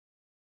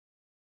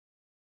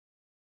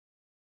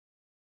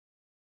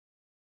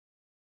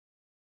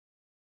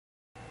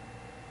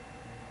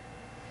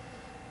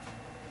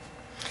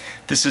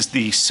This is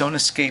the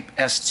Sonoscape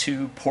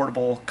S2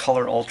 portable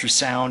color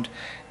ultrasound,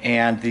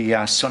 and the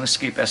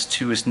Sonoscape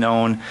S2 is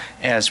known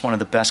as one of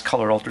the best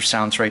color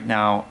ultrasounds right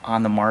now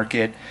on the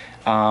market.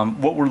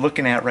 What we're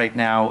looking at right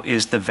now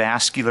is the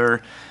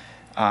vascular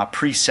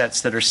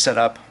presets that are set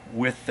up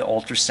with the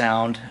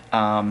ultrasound.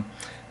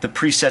 The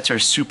presets are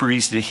super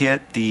easy to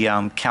hit.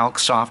 The calc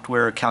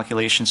software,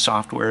 calculation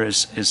software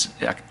is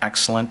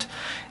excellent.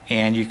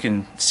 And you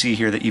can see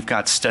here that you've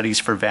got studies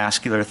for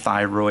vascular,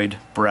 thyroid,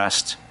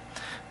 breast,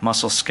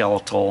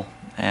 musculoskeletal,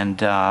 and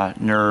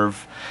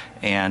nerve,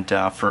 and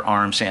for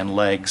arms and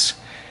legs.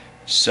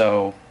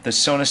 So the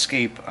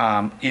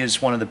Sonoscape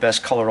is one of the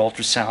best color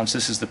ultrasounds.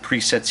 This is the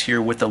presets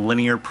here with the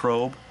linear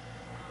probe.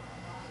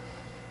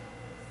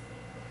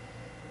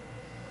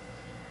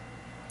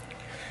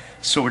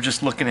 So we're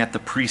just looking at the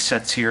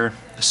presets here.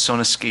 The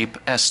Sonoscape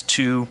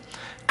S2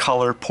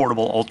 color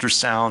portable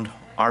ultrasound,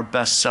 our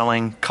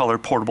best-selling color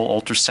portable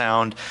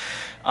ultrasound,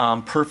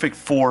 perfect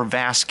for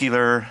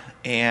vascular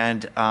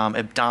and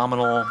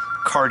abdominal,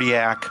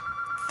 cardiac.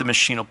 The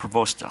machine will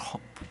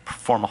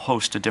perform a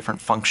host of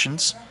different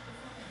functions.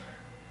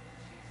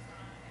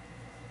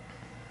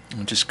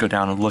 We'll just go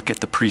down and look at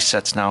the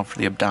presets now for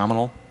the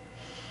abdominal.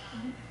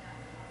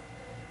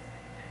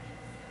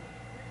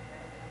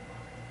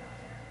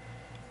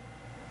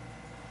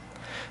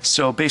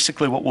 So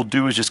basically what we'll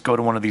do is just go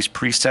to one of these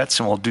presets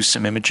and we'll do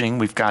some imaging.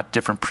 We've got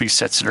different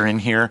presets that are in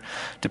here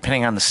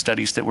depending on the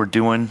studies that we're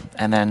doing,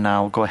 and then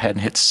we'll go ahead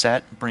and hit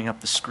set, bring up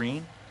the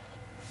screen.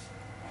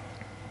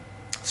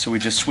 So we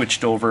just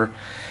switched over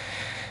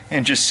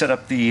and just set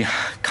up the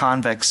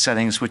convex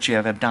settings, which you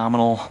have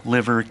abdominal,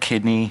 liver,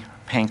 kidney,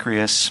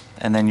 pancreas,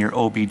 and then your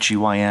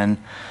OB/GYN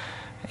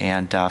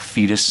and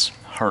fetus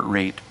heart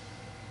rate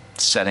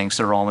settings.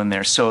 They're all in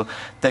there. So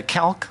the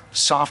calc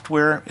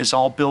software is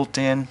all built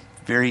in.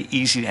 Very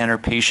easy to enter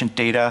patient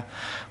data.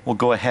 We'll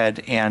go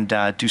ahead and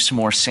do some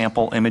more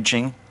sample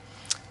imaging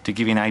to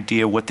give you an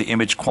idea what the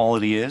image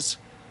quality is.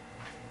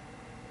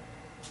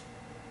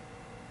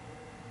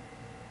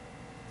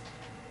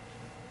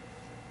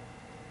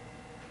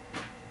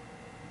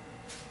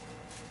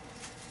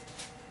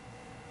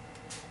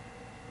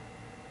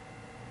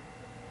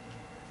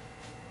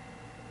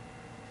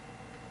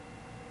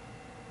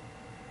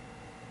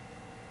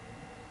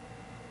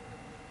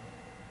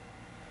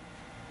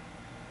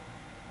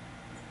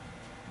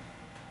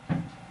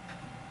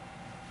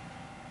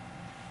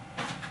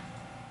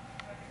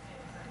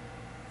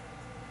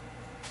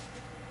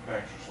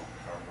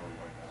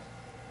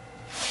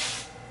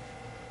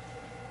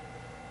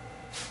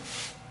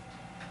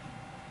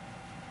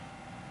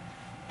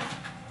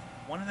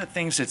 One of the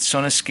things that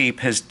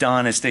Sonoscape has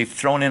done is they've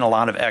thrown in a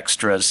lot of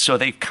extras. So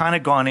they've kind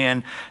of gone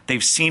in,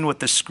 they've seen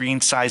what the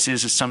screen size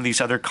is of some of these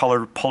other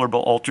color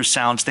portable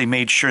ultrasounds. They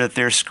made sure that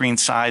their screen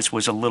size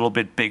was a little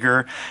bit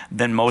bigger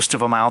than most of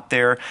them out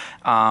there.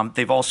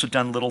 They've also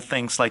done little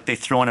things like they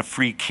throw in a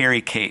free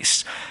carry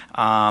case.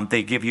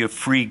 They give you a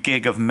free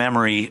gig of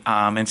memory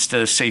instead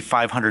of, say,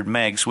 500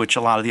 megs, which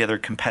a lot of the other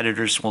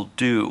competitors will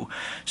do.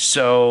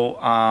 So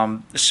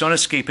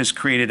Sonoscape has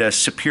created a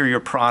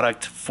superior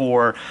product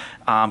for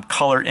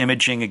color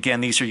imaging.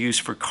 Again, these are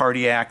used for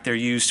cardiac, they're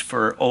used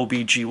for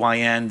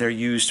OB/GYN, they're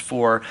used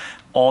for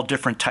all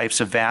different types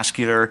of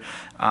vascular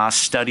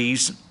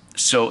studies.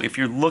 So if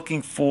you're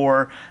looking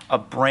for a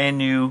brand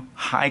new,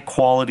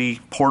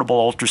 high-quality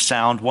portable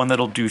ultrasound, one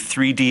that'll do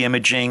 3D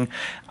imaging,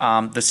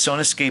 the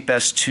Sonoscape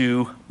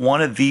S2,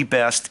 one of the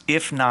best,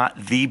 if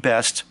not the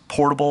best,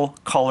 portable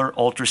color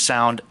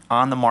ultrasound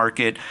on the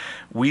market.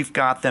 We've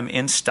got them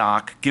in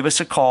stock. Give us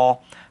a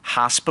call,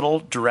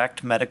 Hospital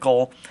Direct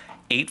Medical,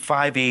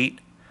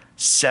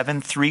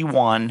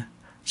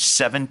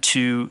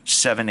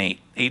 858-731-7278.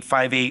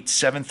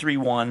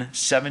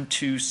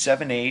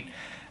 858-731-7278.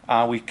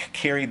 We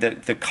carry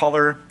the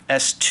color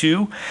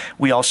S2.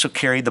 We also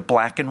carry the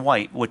black and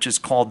white, which is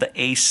called the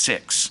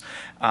A6.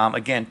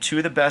 Again, two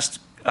of the best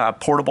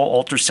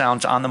portable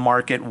ultrasounds on the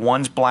market.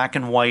 One's black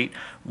and white,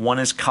 one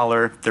is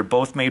color. They're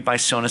both made by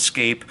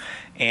Sonoscape,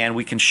 and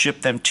we can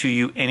ship them to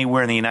you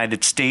anywhere in the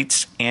United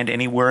States and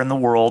anywhere in the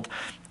world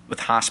with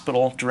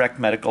Hospital Direct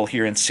Medical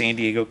here in San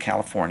Diego,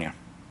 California.